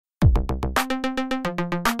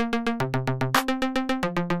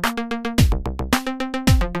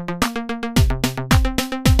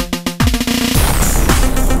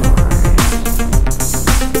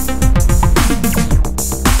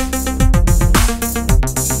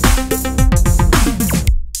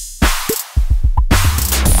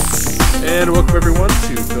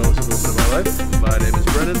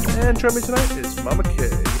joining me tonight is Mama Kay.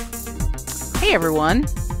 Hey everyone.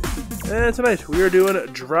 And tonight we are doing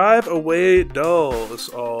Drive Away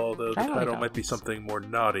Dolls, although the title might be something more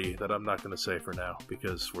naughty that I'm not going to say for now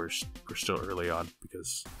because we're still early on.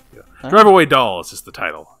 Because Drive Away Dolls is the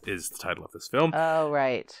title of this film. Oh,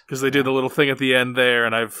 right. Because they did the little thing at the end there,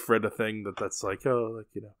 and I've read a thing that's like,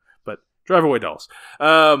 but Drive Away Dolls.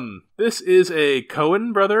 This is a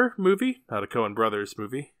Coen brother movie, not a Coen brothers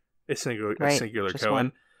movie. A singular just Coen.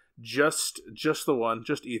 one. Just the one,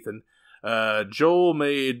 just Ethan. Joel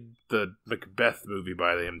made the Macbeth movie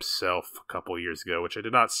by himself a couple years ago, which I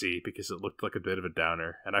did not see because it looked like a bit of a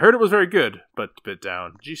downer. And I heard it was very good, but a bit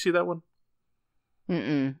down. Did you see that one?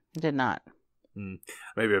 Did not.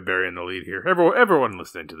 Maybe I'm burying the lead here. Everyone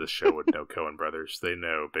listening to this show would know Coen Brothers. They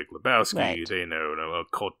know Big Lebowski. Right. They know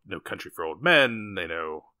No Country for Old Men. They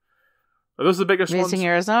know... Are those the biggest ones? Raising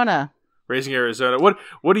Arizona. Raising Arizona.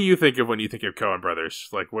 What do you think of when you think of Coen Brothers?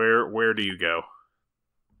 Like, where do you go?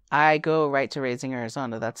 I go right to Raising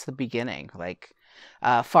Arizona. That's the beginning. Like,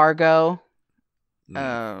 Fargo.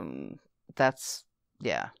 That's,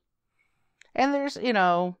 yeah. And there's,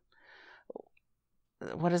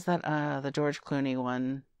 what is that? The George Clooney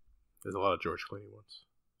one. There's a lot of George Clooney ones.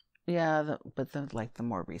 Yeah, but the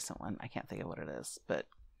more recent one. I can't think of what it is. But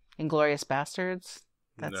Inglourious Bastards.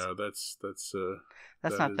 That's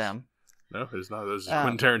not them. No, it's not. This is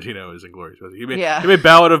Quentin Tarantino is Inglourious Basterds. He Yeah. They made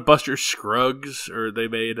Ballad of Buster Scruggs, or they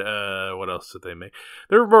made what else did they make?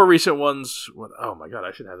 There were more recent ones. Oh my god,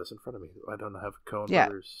 I should have this in front of me. I don't have Coen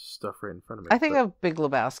Brothers stuff right in front of me. I think of Big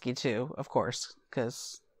Lebowski too, of course,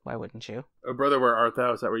 because why wouldn't you? Oh, Brother, Where Art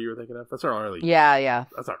Thou? Is that what you were thinking of? That's not really. Yeah.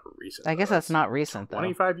 That's not recent. I guess that's not recent, though.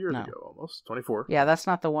 25 years ago, almost 24. Yeah, that's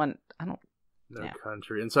not the one. No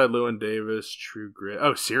Country. Inside Llewyn Davis, True Grit.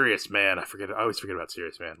 Oh, Serious Man. I always forget about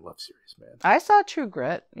Serious Man. Love Serious Man. I saw True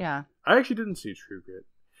Grit, yeah. I actually didn't see True Grit.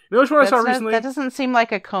 You know which one I saw recently? That doesn't seem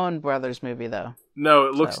like a Coen Brothers movie, though. No,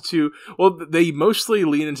 it looks too... Well, they mostly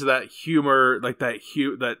lean into that humor, like that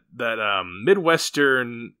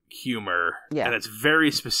Midwestern humor. Yeah. And it's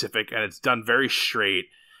very specific, and it's done very straight.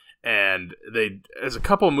 And there's a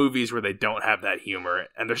couple of movies where they don't have that humor,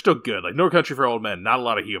 and they're still good. Like No Country for Old Men, not a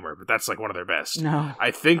lot of humor, but that's like one of their best. No,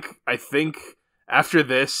 I think after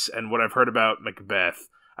this and what I've heard about Macbeth,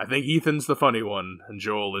 I think Ethan's the funny one and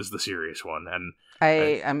Joel is the serious one. And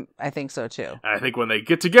I think so too. I think when they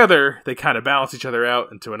get together, they kind of balance each other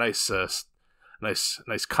out into a nice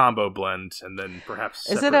combo blend, and then perhaps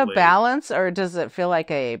is it a balance, or does it feel like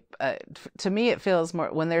to me it feels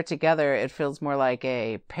more, when they're together it feels more like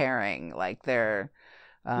a pairing, like they're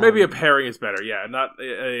maybe a pairing is better, not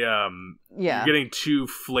you're getting two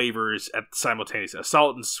flavors simultaneously, a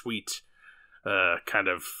salt and sweet kind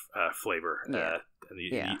of flavor,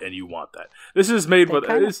 and you want that. This is made with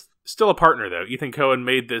it is still a partner though. Ethan Coen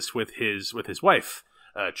made this with his wife,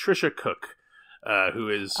 Trisha Cook. Who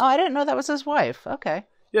is... Oh, I didn't know that was his wife. Okay.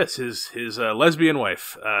 Yes, his lesbian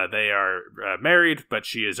wife. They are married, but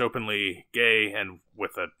she is openly gay and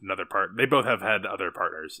with another part. They both have had other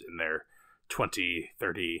partners in their 20,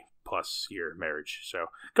 30 plus year marriage. So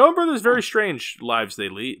Coen Brothers, very strange lives they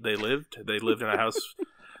lived. They lived in a house.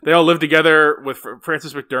 They all lived together with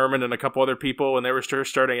Frances McDormand and a couple other people when they were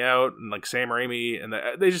starting out, and like Sam Raimi, and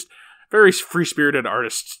they just... Very free-spirited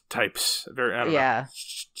artist types. Very, I don't know,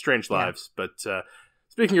 strange lives. But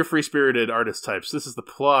speaking of free-spirited artist types, this is the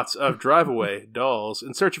plot of Drive Away Dolls.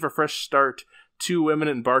 In search of a fresh start, two women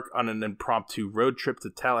embark on an impromptu road trip to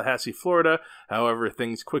Tallahassee, Florida. However,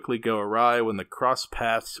 things quickly go awry when they cross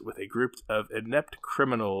paths with a group of inept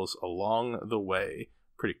criminals along the way.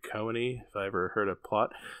 Pretty Coen-y, if I ever heard a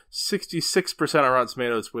plot. 66% on Rotten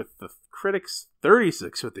Tomatoes with the critics,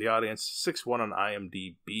 36% with the audience, 6.1 on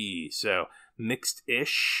IMDb. So,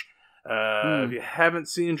 mixed-ish. If you haven't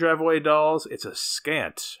seen Drive Away Dolls, it's a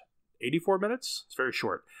scant 84 minutes. It's very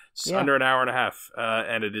short. It's under an hour and a half.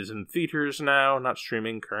 And it is in theaters now, not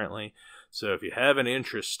streaming currently. So, if you have an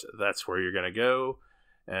interest, that's where you're going to go.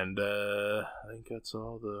 And I think that's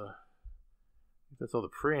all the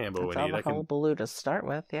preamble we need. That's all the hullabaloo to start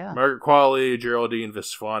with, yeah. Margaret Qualley, Geraldine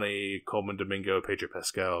Viswanti, Coleman Domingo, Pedro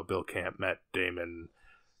Pascal, Bill Camp, Matt Damon.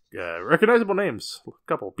 Recognizable names. A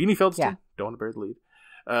couple. Beanie Feldstein. Don't want to bury the lead.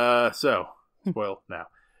 Spoil now.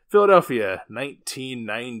 Philadelphia,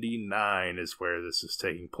 1999 is where this is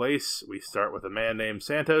taking place. We start with a man named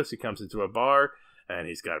Santos. He comes into a bar, and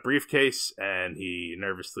he's got a briefcase, and he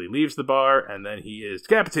nervously leaves the bar, and then he is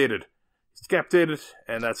decapitated. He's decapitated,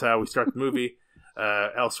 and that's how we start the movie.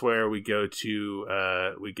 Elsewhere, we go to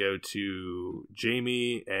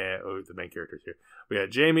Jamie and the main characters here. We got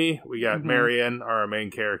Jamie, we got Marianne, are our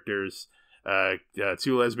main characters,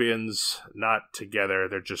 Two lesbians, not together.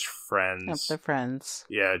 They're just friends. Yep, they're friends.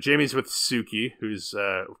 Yeah, Jamie's with Suki, who's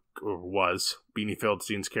or was Beanie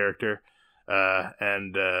Feldstein's character,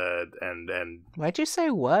 and Why'd you say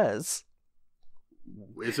was?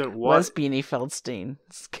 Isn't what was Beanie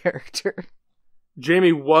Feldstein's character?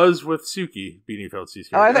 Jamie was with Suki, Beanie Feldstein's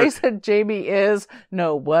character. Oh, I thought you said Jamie was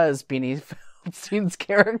Beanie Feldstein's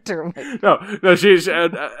character. No, she's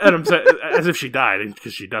Adam said as if she died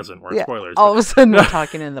because she doesn't. We're spoilers. All of a sudden, we're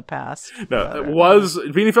talking in the past. No, was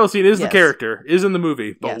Beanie Feldstein is the character, is in the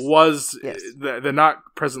movie, but they're not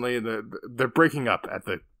presently. They're breaking up at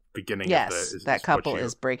the beginning. Yes, that couple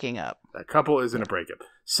is breaking up. That couple is in a breakup.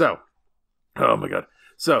 So, oh my god.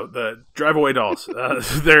 So, the Drive-Away Dolls.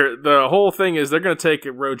 The whole thing is they're going to take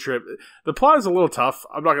a road trip. The plot is a little tough.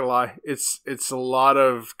 I'm not going to lie. It's a lot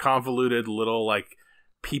of convoluted little, like,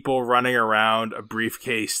 people running around a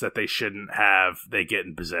briefcase that they shouldn't have, they get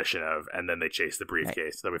in possession of, and then they chase the briefcase.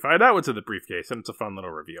 Right. Then we find out what's in the briefcase, and it's a fun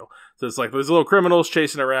little reveal. So it's like those little criminals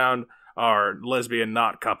chasing around our lesbian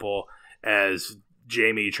not couple as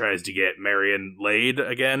Jamie tries to get Marion laid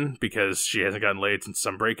again because she hasn't gotten laid since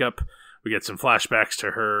some breakup. We get some flashbacks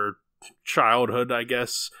to her childhood, I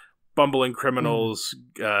guess. Bumbling criminals,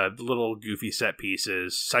 little goofy set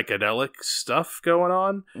pieces, psychedelic stuff going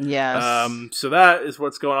on. Yes. So that is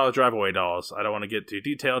what's going on with Drive-Away Dolls. I don't want to get too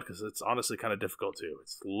detailed because it's honestly kind of difficult too.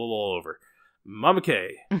 It's a little all over. Mama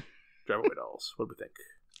K, Drive-Away Dolls. What do we think?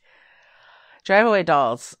 Drive-Away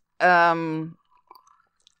Dolls.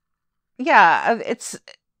 Yeah, it's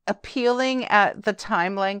appealing at the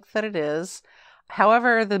time length that it is.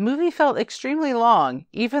 However, the movie felt extremely long,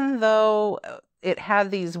 even though it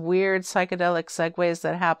had these weird psychedelic segues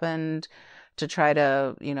that happened to try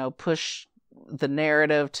to, push the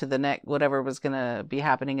narrative to the next, whatever was going to be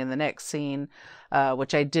happening in the next scene,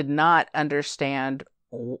 which I did not understand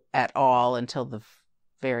at all until the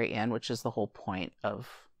very end, which is the whole point of,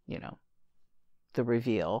 the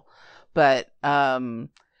reveal. But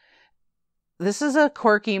this is a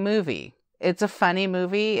quirky movie. It's a funny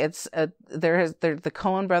movie. The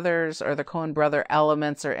Coen brothers or the Coen brother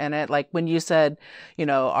elements are in it. Like when you said,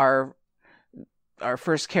 our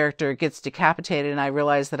first character gets decapitated, and I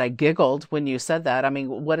realized that I giggled when you said that. I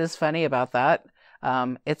mean, what is funny about that?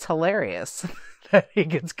 It's hilarious that he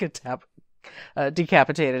gets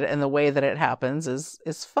decapitated, and the way that it happens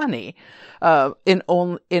is funny. In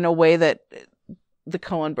a way that the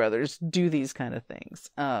Coen brothers do these kind of things.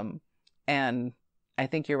 And I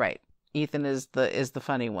think you're right. Ethan is the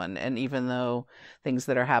funny one, and even though things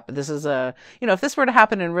that are happening, this is if this were to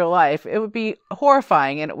happen in real life, it would be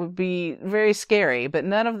horrifying and it would be very scary. But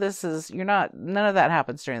none of that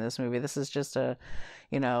happens during this movie. This is just a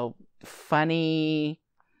funny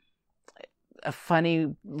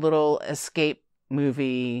little escape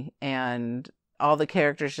movie, and all the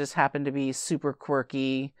characters just happen to be super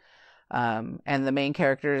quirky. And the main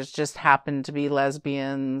characters just happen to be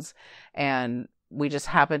lesbians, and we just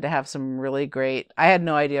happened to have some really great. I had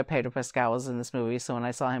no idea Pedro Pascal was in this movie, so when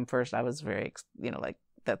I saw him first, I was very,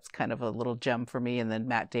 that's kind of a little gem for me. And then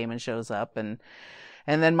Matt Damon shows up, and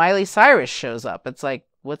then Miley Cyrus shows up. It's like,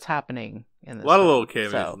 what's happening in this? A lot of little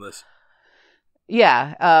cameos in this.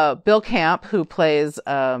 Yeah, Bill Camp, who plays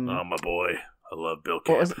oh my boy, I love Bill Camp.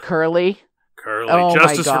 What was it, Curly? Oh,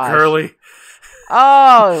 Justice for Curly.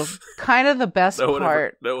 Oh, kind of the best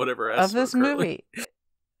part of this movie.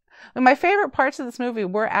 My favorite parts of this movie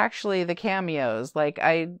were actually the cameos. Like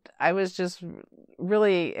I was just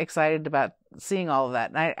really excited about seeing all of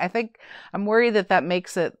that. And I think I'm worried that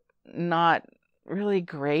makes it not really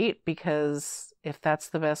great, because if that's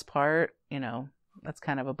the best part, that's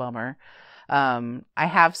kind of a bummer.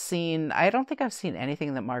 I don't think I've seen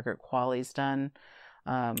anything that Margaret Qualley's done.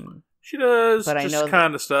 She does, but just I know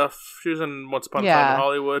kind of stuff. She was in Once Upon a Time in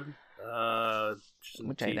Hollywood.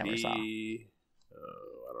 Which I never saw. I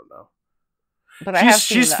don't know. But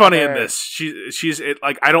she's funny in this. She's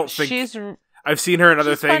like, I don't think I've seen her in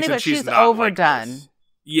other things, funny, and but she's not overdone. Like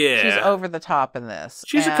yeah, she's over the top in this.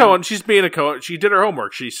 She's a Coen. She's being a Coen. She did her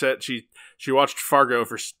homework. She said she watched Fargo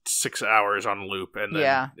for 6 hours on loop, and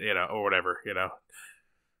then or whatever. It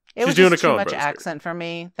was just too much accent for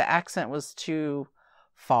me. The accent was too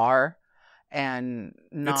far, and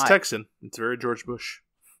not. It's Texan. It's very George Bush.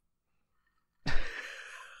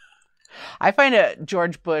 I find it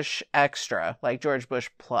George Bush extra, like George Bush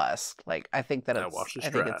plus. Like I think that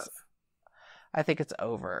I think it's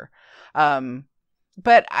over.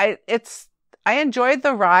 But I enjoyed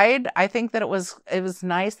the ride. I think that it was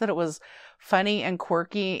nice that it was funny and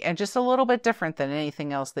quirky and just a little bit different than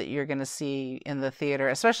anything else that you're going to see in the theater.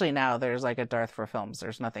 Especially now, there's like a Darth for films.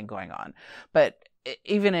 There's nothing going on, but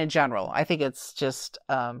even in general. I think it's just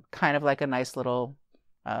kind of like a nice little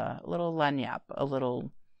lagniappe, a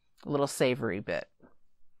little savory bit.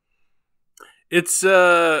 It's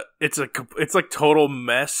like total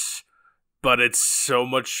mess, but it's so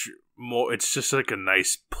much more. It's just like a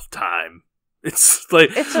nice time. It's like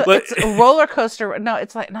it's a roller coaster. No,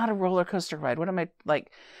 it's like not a roller coaster ride. What am I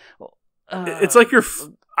like? It's like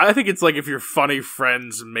I think it's like if your funny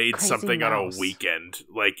friends made something mouse. on a weekend,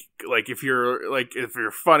 like if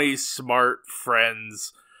you're funny, smart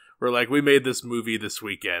friends were like, we made this movie this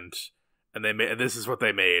weekend, and this is what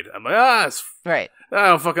they made. I'm like, it's right. I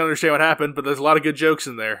don't fucking understand what happened, but there's a lot of good jokes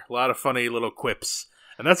in there, a lot of funny little quips,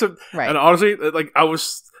 and that's what. Right. And honestly, like I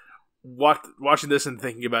was watching this and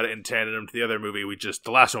thinking about it in tandem to the other movie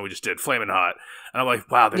the last one we just did, Flamin' Hot, and I'm like,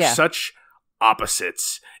 wow, there's such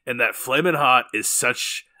opposites, and that Flamin' Hot is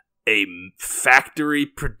such a factory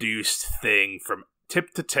produced thing from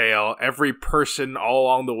tip to tail, every person all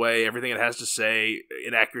along the way, everything it has to say,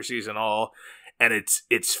 inaccuracies and all, and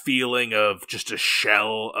its feeling of just a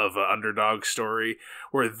shell of an underdog story,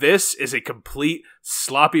 where this is a complete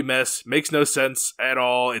sloppy mess, makes no sense at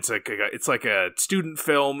all. It's like a student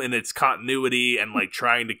film in its continuity and like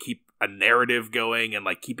trying to keep a narrative going and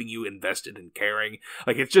like keeping you invested and caring.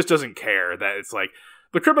 Like it just doesn't care that it's like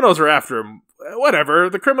the criminals are after him. Whatever,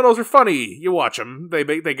 the criminals are funny. You watch them. They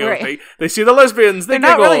go. Right. They see the lesbians. They're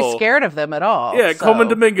not really scared of them at all. Yeah, so. Coleman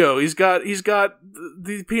Domingo. He's got these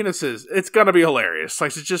penises. It's gonna be hilarious.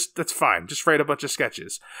 Like that's fine. Just write a bunch of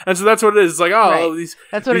sketches. And so that's what it is. It's like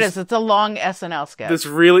that's what it is. It's a long SNL sketch. This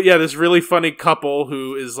really funny couple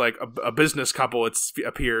who is like a business couple. It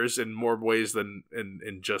appears in more ways than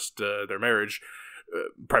in just their marriage.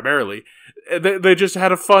 Primarily, they just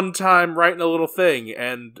had a fun time writing a little thing,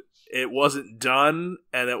 and it wasn't done,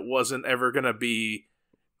 and it wasn't ever gonna be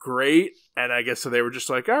great. And I guess so they were just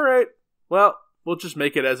like, all right, well, we'll just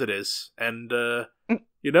make it as it is. And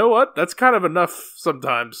you know what? That's kind of enough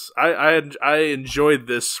sometimes. I enjoyed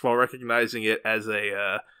this while recognizing it as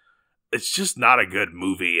it's just not a good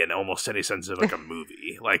movie in almost any sense of like a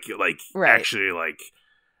movie. Like right. Actually like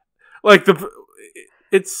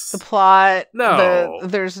it's the plot. No,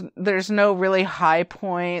 there's no really high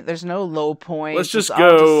point. There's no low point. Let's just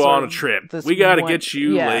go on a trip. We got to get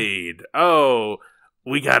you laid. Oh,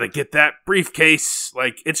 we got to get that briefcase.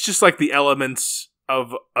 Like it's just like the elements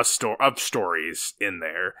of stories in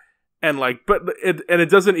there, and like, but it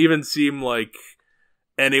doesn't even seem like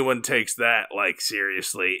anyone takes that like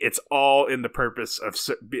seriously. It's all in the purpose of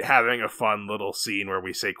having a fun little scene where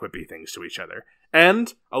we say quippy things to each other,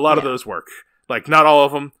 and a lot of those work. Like, not all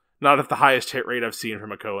of them, not at the highest hit rate I've seen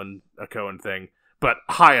from a Coen thing, but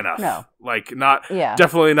high enough. No. Like,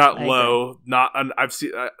 definitely not low. I've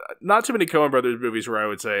seen not too many Coen Brothers movies where I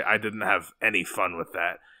would say I didn't have any fun with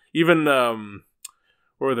that. Even,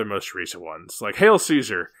 what were their most recent ones? Like, Hail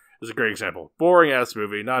Caesar is a great example. Boring ass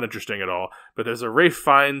movie, not interesting at all. But there's a Ralph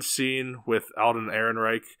Fiennes scene with Alden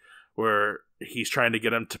Ehrenreich where he's trying to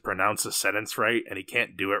get him to pronounce a sentence right, and he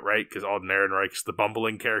can't do it right because Alden Ehrenreich's the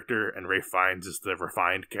bumbling character, and Ralph Fiennes is the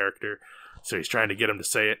refined character. So he's trying to get him to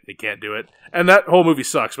say it, and he can't do it. And that whole movie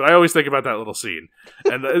sucks, but I always think about that little scene.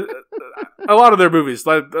 And a lot of their movies,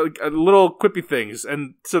 like little quippy things.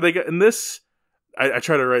 And so they get in this, I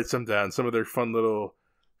try to write some down, some of their fun little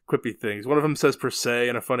quippy things. One of them says per se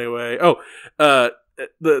in a funny way.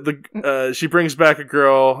 She brings back a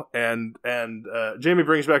girl, and Jamie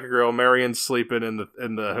brings back a girl. Marion's sleeping in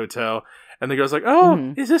the hotel, and the girl's like,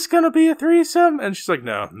 "Oh, is this gonna be a threesome?" And she's like,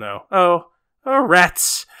 "No. Oh,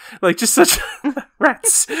 rats!" Like just such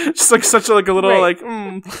rats, just like such a like a little right.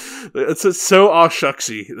 It's so aw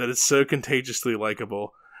shucksy that it's so contagiously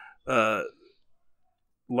likable. A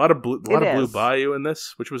lot of Blue Bayou in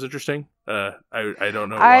this, which was interesting. I don't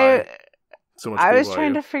know why so much. I was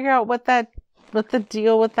trying to figure out what the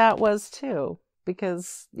deal with that was too,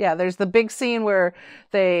 because there's the big scene where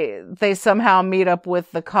they somehow meet up with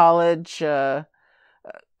the college, the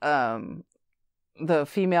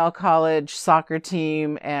female college soccer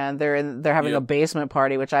team, and they're having a basement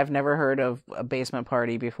party, which I've never heard of a basement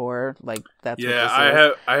party before. Like that's what this is.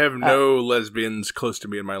 I have no lesbians close to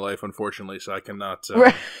me in my life, unfortunately, so I cannot.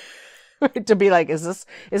 To be like, is this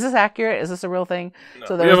accurate? Is this a real thing? No.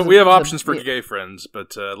 So we have options for gay friends,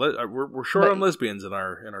 but we're short on lesbians in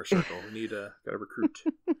our circle. We need gotta recruit.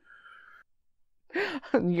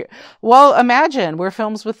 Well, imagine we're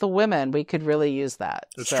films with the women. We could really use that.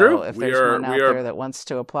 It's true. If there's one out there that wants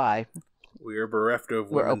to apply, we are bereft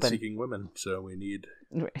of women seeking women, so we need.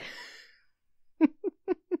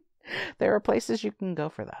 There are places you can go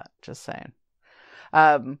for that. Just saying.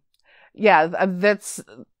 That's.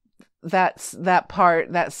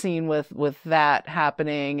 that scene with that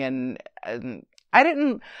happening, and I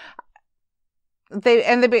didn't.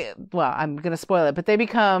 Well, I'm gonna spoil it, but they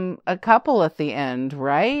become a couple at the end,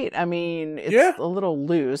 right? I mean, it's a little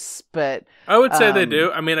loose, but I would say they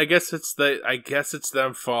do. I mean, I guess it's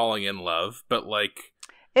them falling in love, but like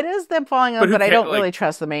it is them falling in love. But I don't really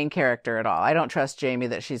trust the main character at all. I don't trust Jamie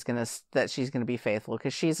that she's gonna be faithful,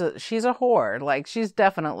 because she's a whore. Like, she's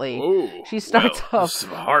definitely she starts off some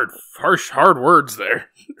harsh words there.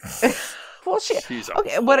 Well, she's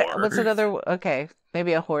okay. What's another? Okay,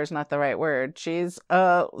 maybe a whore is not the right word. She's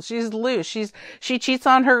loose. She cheats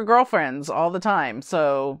on her girlfriends all the time.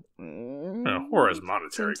 So whore is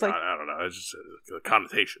monetary. I don't know. It's just the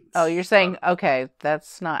connotations. Oh, you're saying okay?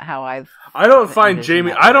 That's not how I don't find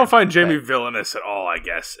Jamie. I don't find Jamie villainous at all. I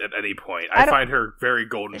guess at any point, I find her very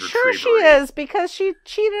golden retriever. Sure, she is, because she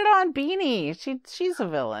cheated on Beanie. She's a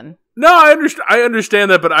villain. No, I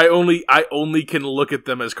understand that, but I only can look at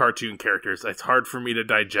them as cartoon characters. It's hard for me to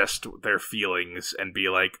digest their feelings and be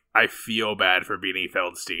like, I feel bad for Beanie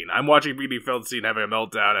Feldstein. I'm watching Beanie Feldstein having a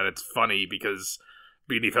meltdown, and it's funny because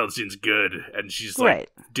Beanie Feldstein's good, and she's like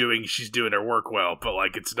doing her work well, but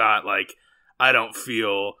like, it's not like, I don't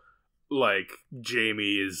feel like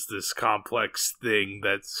Jamie is this complex thing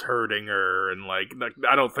that's hurting her, and like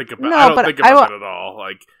I don't think about it at all.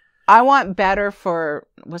 Like, I want better for,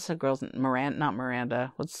 what's the girl's name? Not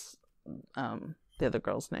Miranda. What's the other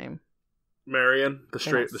girl's name? Marion, the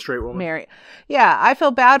straight woman. Mary. Yeah, I feel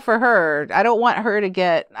bad for her. I don't want her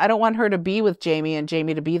to be with Jamie and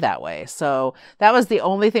Jamie to be that way. So that was the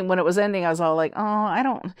only thing when it was ending. I was all like,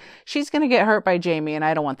 she's going to get hurt by Jamie, and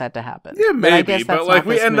I don't want that to happen. Yeah, maybe, but like,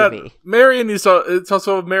 we end up, Marion needs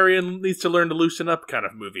to learn to loosen up kind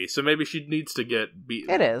of movie. So maybe she needs to get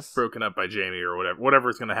broken up by Jamie or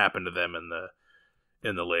whatever's going to happen to them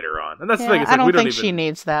in the later on. And that's the thing. It's like, I don't think she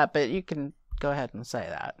needs that, but you can go ahead and say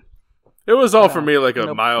that. It was all for me like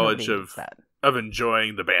a mileage of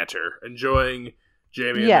enjoying the banter, enjoying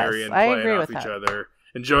Jamie and Marion playing off each other,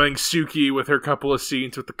 enjoying Suki with her couple of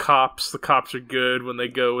scenes with the cops. The cops are good when they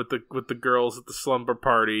go with the girls at the slumber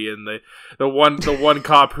party, and the one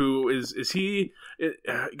cop who is he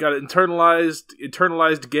got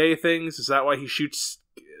internalized gay things. Is that why he shoots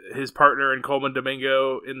his partner in Coleman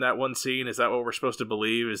Domingo in that one scene? Is that what we're supposed to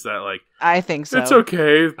believe? Is that like, I think so. It's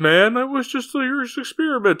okay, man. I was just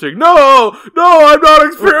experimenting. No, I'm not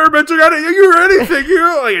experimenting. I didn't hear anything.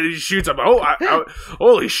 Like, and he shoots him.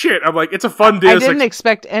 Holy shit! I'm like, it's a fun Deus. I didn't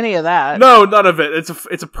expect any of that. No, none of it.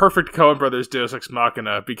 It's a perfect Coen Brothers Deus Ex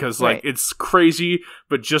Machina, because like it's crazy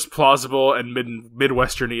but just plausible and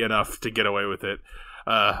midwesterny enough to get away with it.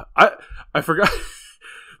 I forgot.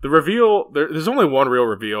 The reveal, there's only one real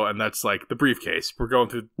reveal, and that's like the briefcase. We're going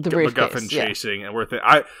through the MacGuffin chasing, and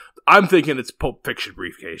I'm thinking it's Pulp Fiction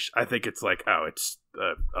briefcase. I think it's like, it's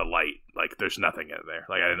a light. Like, there's nothing in there.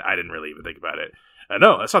 Like, I didn't really even think about it.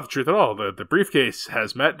 No, that's not the truth at all. The briefcase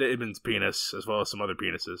has Matt Damon's penis as well as some other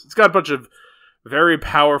penises. It's got a bunch of very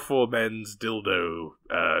powerful men's dildo,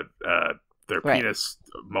 their penis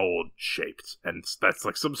mold shaped, and that's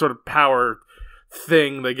like some sort of power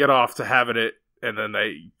thing they get off to having it. And then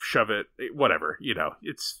they shove it, whatever,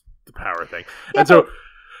 it's the power thing. And so,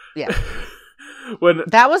 when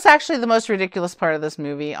that was actually the most ridiculous part of this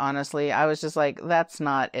movie, honestly, I was just like, that's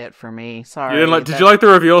not it for me. Sorry. Did you like the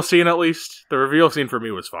reveal scene at least? The reveal scene for me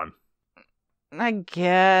was fun. I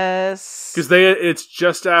guess. Because it's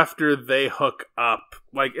just after they hook up.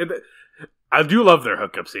 Like, I do love their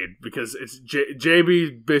hookup scene, because it's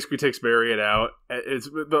JB basically takes Marion out. It's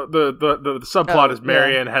the subplot is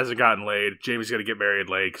Marion hasn't gotten laid. Jamie's gonna get married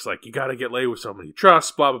laid, because like, you gotta get laid with someone you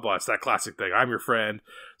trust. Blah blah blah. It's that classic thing. I'm your friend,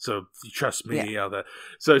 so you trust me. All that.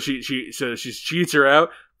 So she cheats her out,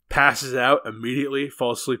 passes out immediately,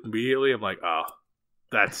 falls asleep immediately. I'm like, oh,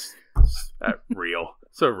 that's real,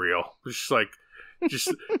 so real. It's like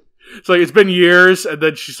it's been years, and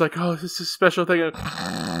then she's like, oh, this is a special thing.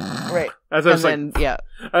 Right. I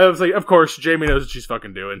was like, of course, Jamie knows what she's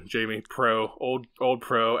fucking doing. Jamie, old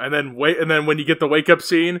pro. And then when you get the wake up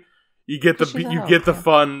scene, you get the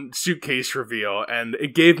fun suitcase reveal, and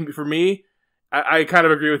it gave me, for me, I kind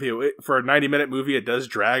of agree with you. For a 90-minute movie, it does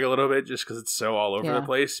drag a little bit just because it's so all over the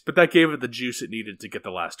place. But that gave it the juice it needed to get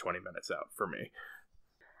the last 20 minutes out for me.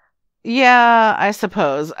 Yeah, I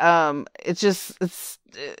suppose. It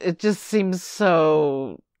just seems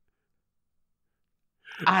so.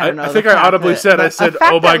 I don't know. I think I audibly said,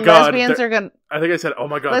 "Oh my god!" Lesbians are gonna. I think I said, "Oh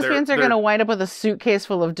my god!" Lesbians are gonna wind up with a suitcase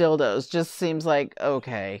full of dildos. Just seems like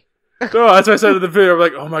okay. No, that's what I said in the video. I'm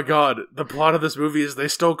like, "Oh my god!" The plot of this movie is they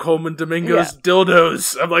stole Coleman Domingo's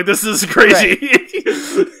dildos. I'm like, this is crazy.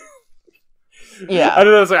 Right. Yeah. I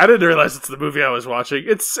don't know. I was like, I didn't realize it's the movie I was watching.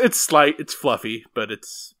 It's slight, it's fluffy, but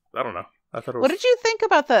it's, I don't know. I thought it was. What did you think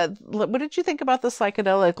about the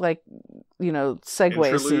psychedelic, like, segue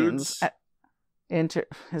Interludes? scenes?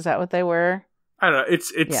 Is that what they were? I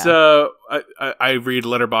don't know. I read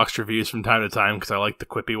letterbox reviews from time to time because I like the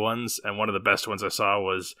quippy ones, and one of the best ones I saw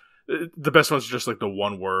was the best ones are just like the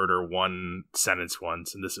one word or one sentence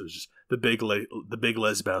ones, and this was just the big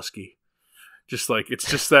Lesbowski. Just like it's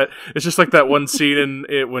just like that one scene in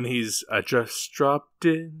it when he's I just dropped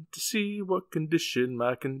in to see what condition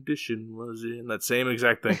my condition was in. That same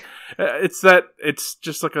exact thing. It's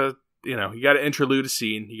just like a. You got to interlude a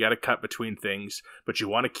scene. You got to cut between things, but you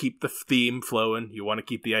want to keep the theme flowing. You want to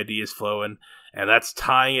keep the ideas flowing, and that's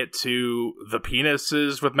tying it to the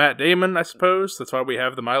penises with Matt Damon, I suppose. That's why we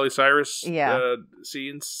have the Miley Cyrus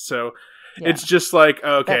scenes. So it's just like,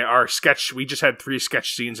 okay, our sketch. We just had 3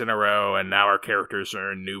 sketch scenes in a row, and now our characters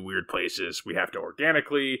are in new weird places. We have to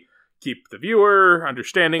organically keep the viewer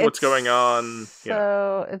understanding what's going on.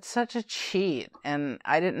 So it's such a cheat, and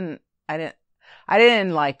I didn't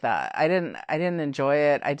like that. I didn't enjoy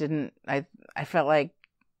it. I felt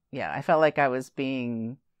like I was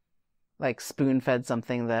being like spoon-fed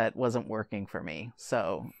something that wasn't working for me.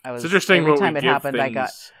 So I was, it's interesting every time it happened, I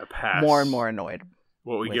got more and more annoyed.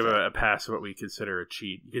 What we give a pass, what we consider a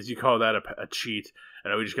cheat, because you call that a cheat. I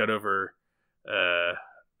know we just got over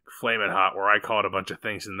Flamin' Hot, where I called a bunch of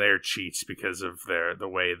things in their cheats because of the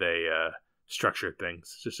way they structured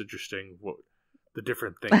things. It's just interesting what the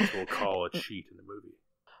different things we'll call a cheat in the movie.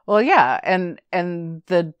 Well, yeah, and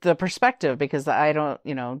the perspective, because I don't,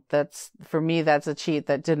 that's, for me, that's a cheat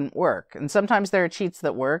that didn't work. And sometimes there are cheats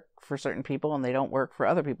that work for certain people and they don't work for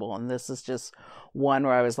other people. And this is just one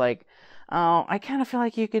where I was like, oh, I kind of feel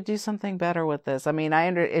like you could do something better with this. I mean,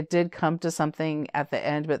 it did come to something at the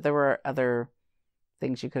end, but there were other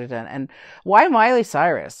things you could have done. And why Miley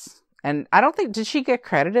Cyrus? And I don't think, did she get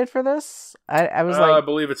credited for this? I was like, I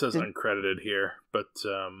believe it says uncredited here, but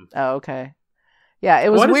oh, okay. Yeah, it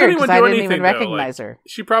was weird because I didn't even recognize her.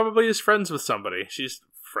 She probably is friends with somebody. She's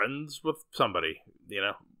friends with somebody,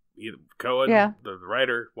 either Coen, the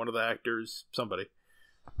writer, one of the actors, somebody.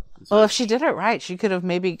 So, well, if she did it right, she could have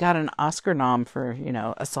maybe got an Oscar nom for,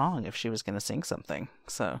 a song if she was going to sing something.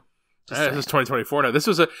 So this is 2024 now. This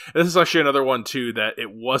is actually another one too that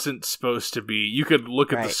it wasn't supposed to be. You could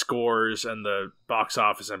look at the scores and the box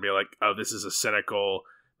office and be like, "Oh, this is a cynical.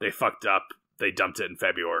 They fucked up. They dumped it in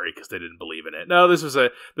February because they didn't believe in it." No, this is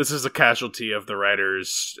a casualty of the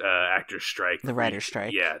writers actors strike. The writers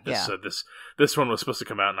strike. Yeah. This one was supposed to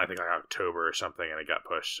come out in I think like October or something, and it got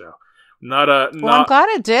pushed. So I'm glad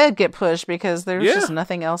it did get pushed because there's just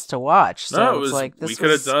nothing else to watch. So no, it was like we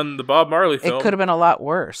could have done the Bob Marley film. It could have been a lot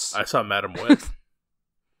worse. I saw Madam Web.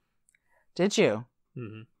 Did you?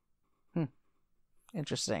 Mm-hmm.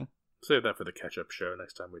 Interesting. Save that for the catch-up show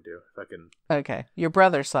next time we do. If I can. Okay, your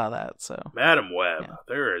brother saw that, so Madam Web. Yeah.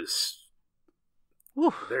 There's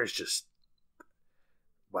just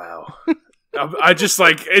wow. I just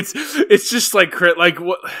like it's just like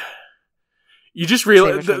what. You just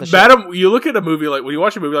realize, you look at a movie like, when you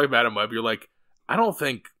watch a movie like Madam Web, you're like, I don't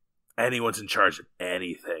think anyone's in charge of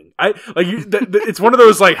anything. It's one of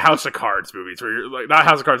those like House of Cards movies where you're like, not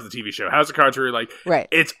House of Cards, the TV show, House of Cards where you're like,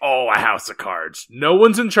 it's all a House of Cards. No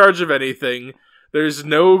one's in charge of anything. There's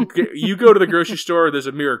no, you go to the grocery store, there's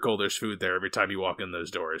a miracle, there's food there every time you walk in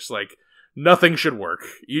those doors. Like, nothing should work.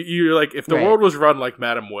 You're like, if the world was run like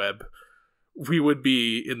Madam Web, we would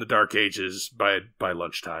be in the dark ages by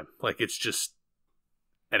lunchtime. Like, it's just,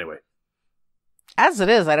 anyway. As it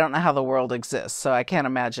is, I don't know how the world exists, so I can't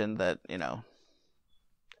imagine that,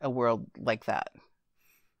 a world like that.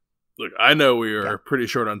 Look, I know we are pretty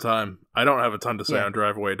short on time. I don't have a ton to say on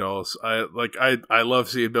Drive Away Dolls. I love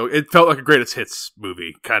seeing Bill. It felt like a greatest hits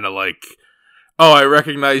movie, kind of like, oh, I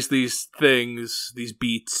recognize these things, these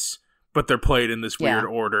beats, but they're played in this weird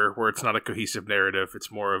order where it's not a cohesive narrative.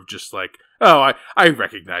 It's more of just like, oh, I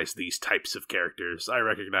recognize these types of characters. I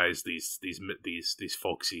recognize these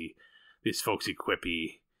folksy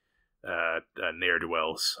quippy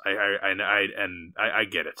ne'er-do-wells. I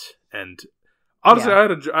get it. And honestly,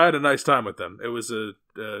 I had a nice time with them. It was an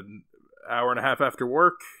hour and a half after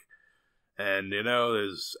work, and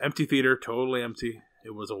there's empty theater, totally empty.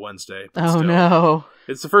 It was a Wednesday. Oh no!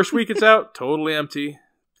 It's the first week it's out, totally empty,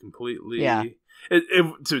 completely. Yeah.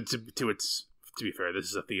 To be fair, this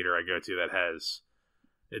is a theater I go to that has.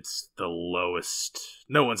 It's the lowest.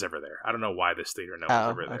 No one's ever there. I don't know why this theater. No one's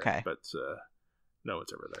ever there. Okay. But no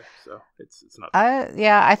one's ever there, so it's not.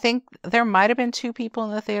 I think there might have been 2 people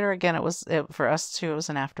in the theater. Again, for us too. It was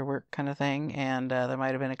an after work kind of thing, and there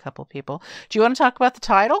might have been a couple people. Do you want to talk about the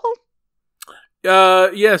title?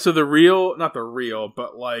 Yeah, so not the real,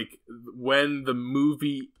 but like when the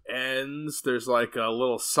movie ends, there's like a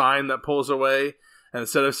little sign that pulls away, and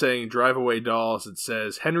instead of saying "Drive Away Dolls," it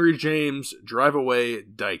says "Henry James, Drive Away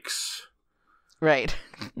Dykes." Right.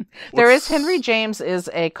 There is Henry James is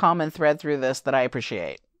a common thread through this that I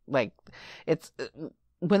appreciate. Like, it's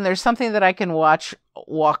when there's something that I can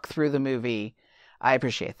walk through the movie, I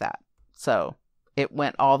appreciate that. So it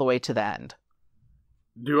went all the way to the end.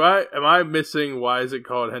 Am I missing why is it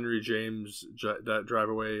called Henry James Drive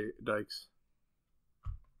Away Dykes?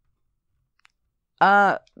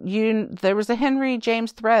 There was a Henry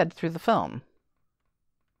James thread through the film.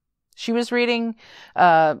 She was reading,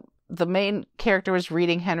 the main character was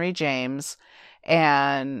reading Henry James,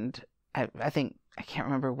 and I think, I can't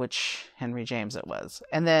remember which Henry James it was.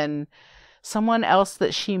 And then someone else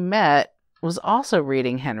that she met was also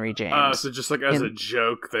reading Henry James. So just like as a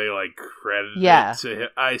joke, they like credited it to him.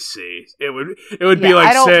 I see. It would be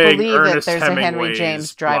like saying Ernest Hemingway's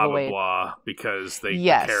James blah, Drive blah, Away blah, because the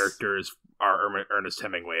characters are Ernest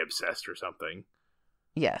Hemingway obsessed or something.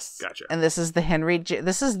 Yes. Gotcha. And this is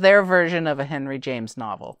this is their version of a Henry James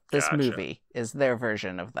novel. This movie is their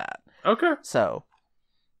version of that. Okay. So,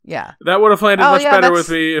 yeah. That would have landed much better with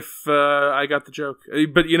me if I got the joke.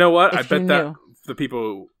 But you know what? I bet that the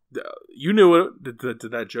people... You knew it. Did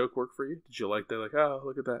that joke work for you? Did you like that? Like, oh,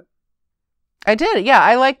 look at that. I did. Yeah,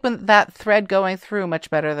 I like when that thread going through much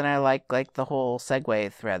better than I like the whole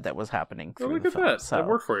segue thread that was happening through the film. That. So that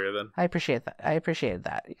worked for you then. I appreciate that. I appreciated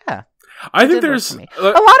that. Yeah. I think there's a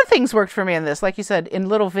lot of things worked for me in this. Like you said, in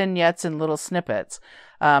little vignettes and little snippets.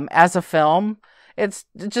 As a film, it's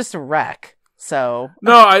just a wreck. So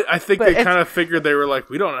no, I think they kind of figured they were like,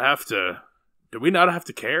 we don't have to. Do we not have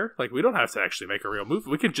to care? Like, we don't have to actually make a real movie.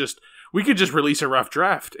 We could just release a rough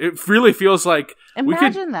draft. It really feels like we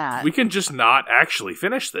can just not actually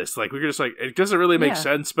finish this. Like, we could just like, it doesn't really make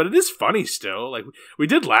sense, but it is funny still. Like, we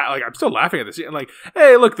did laugh. Like, I'm still laughing at the scene. I'm like,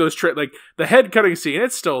 hey, look, like the head cutting scene.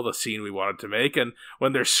 It's still the scene we wanted to make. And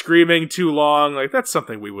when they're screaming too long, like that's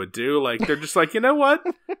something we would do. Like, they're just like, you know what?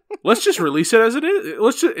 Let's just release it as it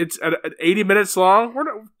is. It's at 80 minutes long.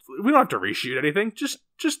 We don't have to reshoot anything. Just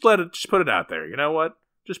put it out there. You know what?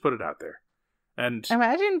 Just put it out there. And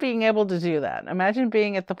imagine being able to do that. Imagine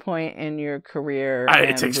being at the point in your career.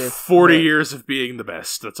 It takes 40 years of being the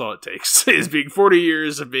best. That's all it takes. Is being 40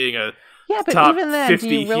 years of being a top even then,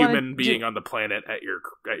 50 human being on the planet at your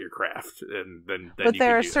craft, and then. But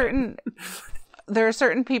there are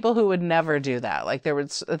certain people who would never do that. Like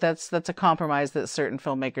that's a compromise that certain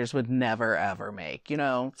filmmakers would never ever make. You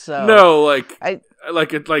know, so no, like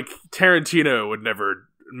Tarantino would never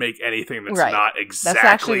make anything that's not exactly that's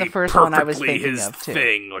actually the first one I was thinking his of too.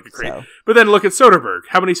 Thing, like a crazy. So. But then look at Soderbergh.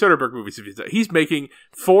 How many Soderbergh movies have you done? He's making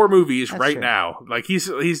 4 movies that's true. Now. Like he's.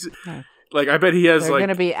 Like, I bet he has, They're going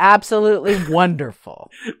to be absolutely wonderful.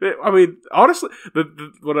 I mean, honestly,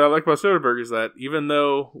 what I like about Soderbergh is that even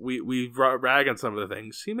though we rag on some of the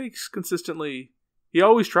things, he makes consistently, he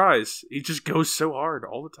always tries. He just goes so hard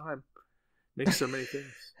all the time. Makes so many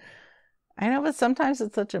things. I know, but sometimes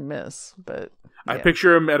it's such a miss. But I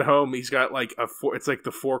picture him at home. He's got like it's like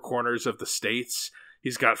the 4 corners of the states.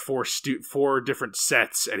 He's got 4 different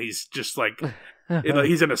sets, and he's just like...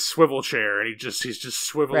 he's in a swivel chair, and he's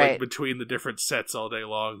just swiveling between the different sets all day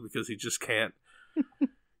long because he just can't.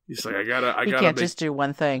 He's like, he can't just do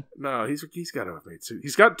one thing. No, he's got to have made 2.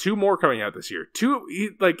 He's got 2 more coming out this year.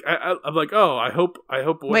 2. I'm like, oh, I hope.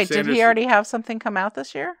 Wait, did he already have something come out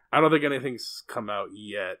this year? I don't think anything's come out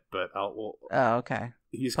yet, but oh, okay.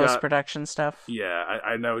 He's post-production stuff. Yeah,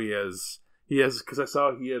 I know he has. He has because I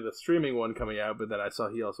saw he had a streaming one coming out, but then I saw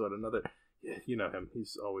he also had another. Yeah, you know him.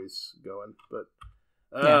 He's always going. But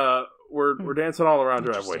we're dancing all around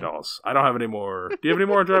Drive Away Dolls. I don't have any more. Do you have any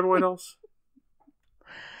more Drive Away Dolls?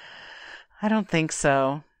 I don't think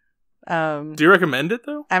so. Do you recommend it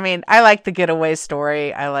though? I mean, I like the getaway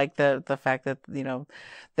story. I like the fact that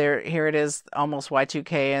here it is, almost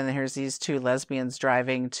Y2K, and here's these 2 lesbians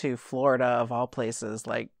driving to Florida of all places.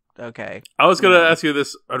 Like, okay. I was going to ask you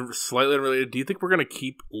this slightly unrelated. Do you think we're going to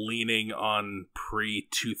keep leaning on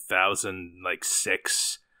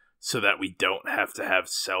pre-2006 so that we don't have to have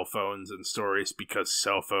cell phones and stories because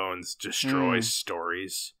cell phones destroy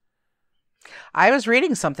stories? I was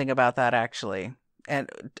reading something about that actually. And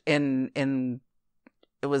it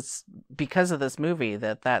was because of this movie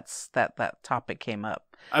that topic came up.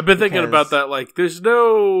 I've been thinking about that. Like, this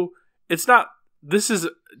is,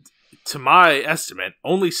 to my estimate,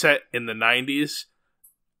 only set in the 90s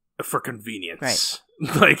for convenience.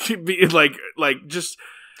 Right. Just,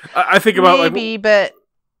 I think about maybe, but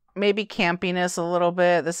maybe campiness a little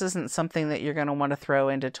bit. This isn't something that you're going to want to throw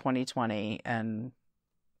into 2020, and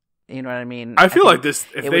you know what I mean? I feel like this,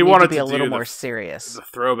 if they wanted to be a little do more serious, the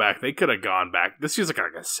throwback, they could have gone back. This feels like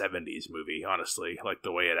a 70s movie, honestly. Like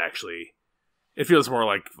the way it feels more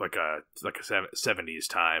like a 70s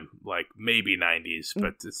time, like maybe 90s,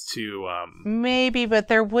 but it's too maybe, but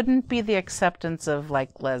there wouldn't be the acceptance of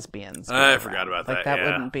like lesbians. I forgot about that. Like that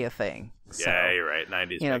wouldn't be a thing. Yeah, you're right.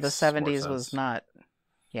 90s. You know, the 70s was not.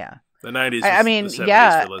 Yeah, the 90s. I mean, the 70s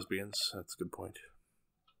yeah, for lesbians. That's a good point.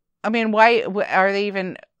 I mean, why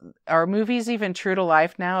are movies even true to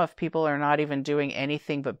life now if people are not even doing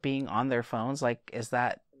anything but being on their phones? Like, is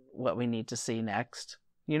that what we need to see next?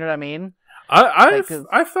 You know what I mean?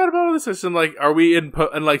 I've thought about this, and like, are we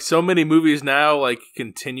and like so many movies now like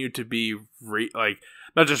continue to be like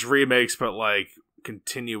not just remakes but like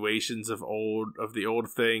continuations of the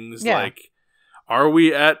old things? Yeah. Like, are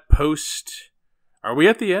we at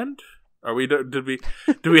the end?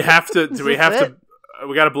 Do we have to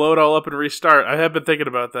we got to blow it all up and restart? I have been thinking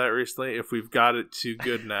about that recently. If we've got it too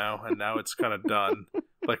good now, and now it's kind of done,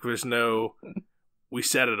 like there's no. We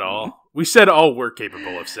said it all. We said all we're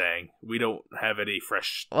capable of saying. We don't have any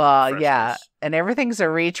fresh. Well, yeah, and everything's a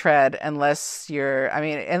retread unless you're. I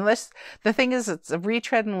mean, unless the thing is, it's a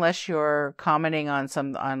retread unless you're commenting on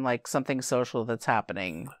like something social that's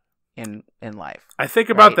happening in life. I think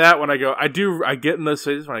about that when I go. I get in those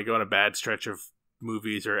phases when I go on a bad stretch of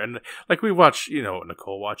movies and like we watch, you know what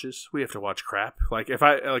Nicole watches. We have to watch crap. Like if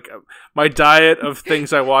I like my diet of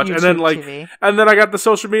things I watch, and then like TV. And then I got the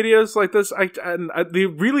social medias like this.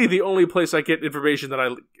 The only place I get information that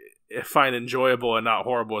I find enjoyable and not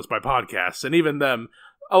horrible is my podcasts, and even them,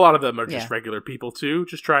 a lot of them are just regular people too,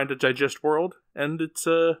 just trying to digest world, and it's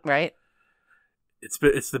right.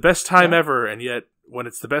 It's the best time ever, and yet when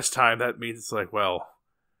it's the best time, that means it's like, well,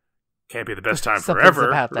 can't be the best time forever,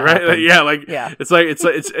 right? Yeah, it's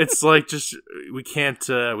like just we can't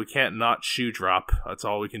not shoe drop. That's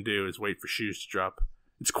all we can do is wait for shoes to drop.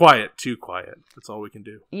 It's too quiet. That's all we can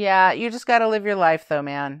do. Yeah, you just got to live your life though,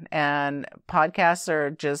 man. And podcasts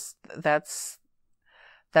are just that's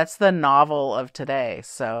the novel of today.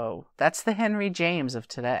 So that's the Henry James of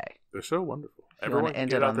today. They're so wonderful. Everyone can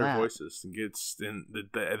get out their voices and gets in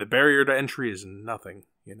the barrier to entry is nothing,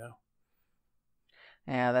 you know.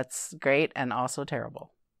 Yeah, that's great and also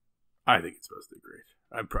terrible. I think it's supposed to be great.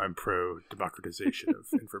 I'm pro democratization of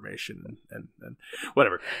information and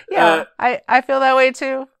whatever. Yeah, I feel that way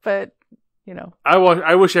too. But you know,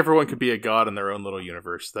 I wish everyone could be a god in their own little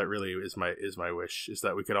universe. That really is my wish. Is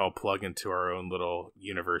that we could all plug into our own little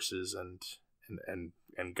universes and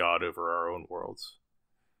god over our own worlds.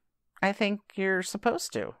 I think you're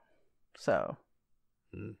supposed to. So.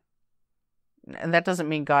 And that doesn't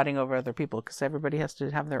mean godding over other people, because everybody has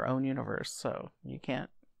to have their own universe, so you can't.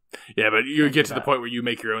 Yeah, but you get to the point where you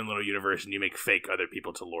make your own little universe and you make fake other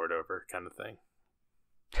people to lord over, kind of thing.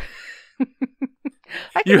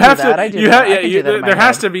 I can do that. I do that. There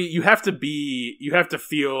has to be. You have to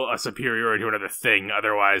feel a superiority to another thing.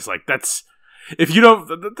 Otherwise, like that's. If you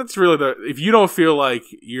don't, that's really if you don't feel like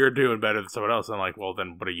you're doing better than someone else, then like, well,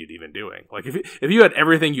 then what are you even doing? Like, if you had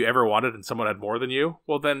everything you ever wanted and someone had more than you,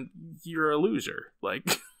 well, then you're a loser.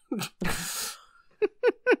 Like,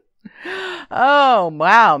 oh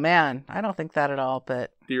wow, man, I don't think that at all.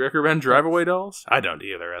 But do you recommend Drive Away Dolls? I don't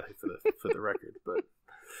either. I think for the record, but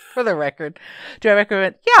for the record, do I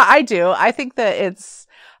recommend? Yeah, I do. I think that it's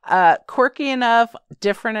quirky enough,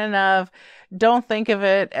 different enough. Don't think of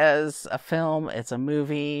it as a film. It's a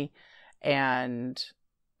movie. And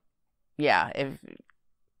yeah,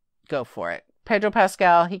 go for it. Pedro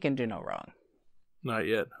Pascal, he can do no wrong. Not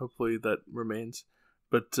yet. Hopefully that remains.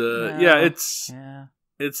 But it's you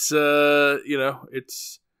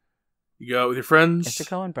go out with your friends. It's a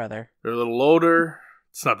Coen brother. They're a little older.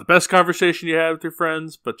 It's not the best conversation you had with your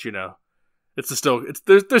friends, but you know, there's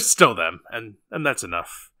still them, and that's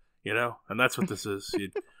enough, you know, and that's what this is.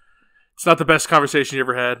 It's not the best conversation you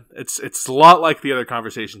ever had. It's a lot like the other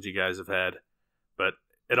conversations you guys have had, but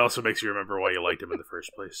it also makes you remember why you liked him in the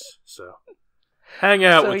first place. So hang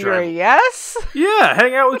out with Drive. Yes? Yeah,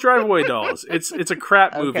 hang out with Drive Away Dolls. It's a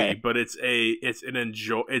crap movie, but it's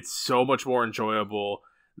so much more enjoyable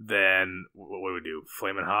than what do we do?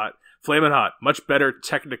 Flamin' Hot. Much better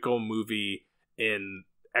technical movie in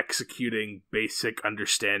executing basic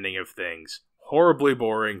understanding of things. Horribly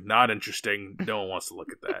boring, not interesting. No one wants to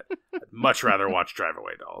look at that. I'd much rather watch Drive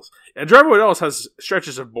Away Dolls. And Drive Away Dolls has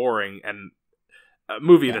stretches of boring, and a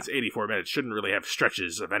movie that's 84 minutes shouldn't really have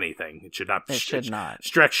stretches of anything. It should not.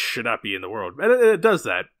 Stretch should not be in the world. And it does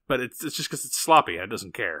that, but it's just because it's sloppy and it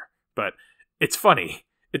doesn't care. But it's funny.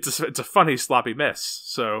 it's a funny sloppy mess.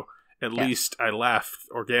 So at least I laughed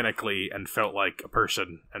organically and felt like a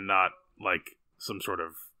person and not like some sort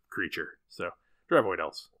of creature. So Drive Away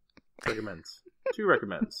Dolls recommends. 2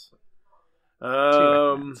 recommends.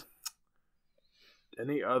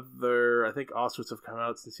 Any other? I think Auschwitz have come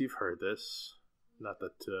out since you've heard this. Not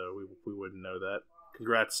that we wouldn't know that.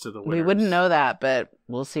 Congrats to the winners. We wouldn't know that, but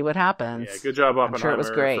we'll see what happens. Yeah, good job, Oppenheimer, I'm sure it was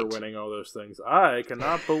great. for winning all those things. I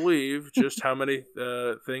cannot believe just how many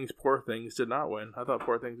things Poor Things did not win. I thought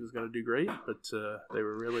Poor Things was going to do great, but they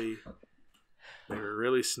were really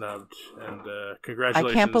snubbed. And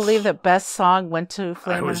congratulations! I can't believe that Best Song went to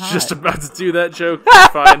Flamin' Hot. I was just about to do that joke.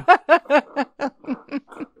 Fine.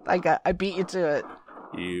 I beat you to it.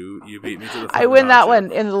 You beat me to the. I win that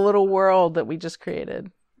one in the little world that we just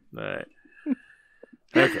created. All right.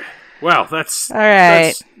 Okay. Well, that's all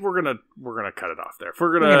right. We're gonna cut it off there. If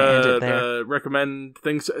we're gonna recommend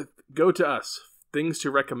things, go to us. Things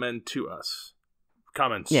to recommend to us.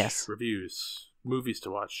 Comments, yes, reviews, movies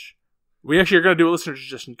to watch. We actually are gonna do a listener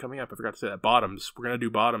suggestion coming up. I forgot to say that. Bottoms. We're gonna do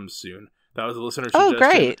Bottoms soon. That was a listener suggestion. Oh,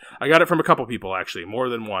 great! I got it from a couple people actually, more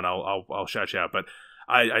than one. I'll shout you out, but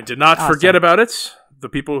I did not forget about it. The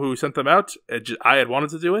people who sent them out, I had wanted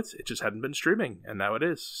to do it. It just hadn't been streaming, and now it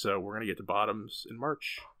is. So we're going to get to Bottoms in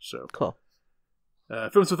March. So cool.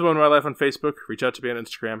 Films with the Women in My Life on Facebook. Reach out to me on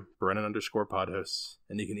Instagram, Brennan_podhosts.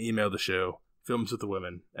 And you can email the show,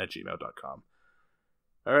 filmswiththewomen@gmail.com.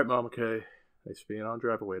 All right, Mama Kay. Thanks for being on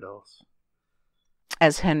Drive Away Dolls.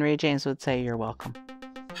 As Henry James would say, you're welcome.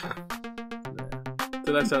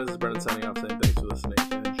 Till next time, this is Brennan signing off saying thanks for listening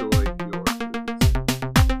and enjoy your movies.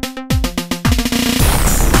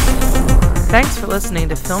 Thanks for listening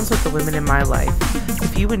to Films with the Women in My Life.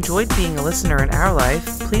 If you enjoyed being a listener in our life,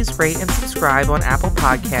 please rate and subscribe on Apple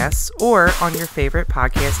Podcasts or on your favorite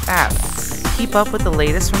podcast app. Keep up with the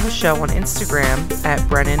latest from the show on Instagram at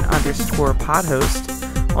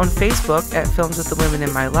Brennan_podhost, on Facebook at Films with the Women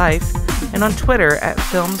in My Life, and on Twitter at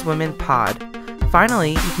FilmsWomenPod.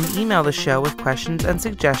 Finally, you can email the show with questions and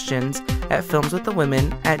suggestions at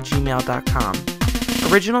filmswiththewomen@gmail.com.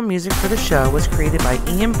 Original music for the show was created by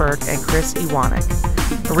Ian Burke and Chris Iwanek.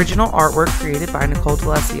 Original artwork created by Nicole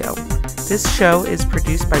D'Alessio. This show is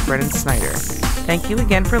produced by Brennan Snyder. Thank you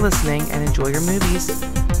again for listening and enjoy your movies.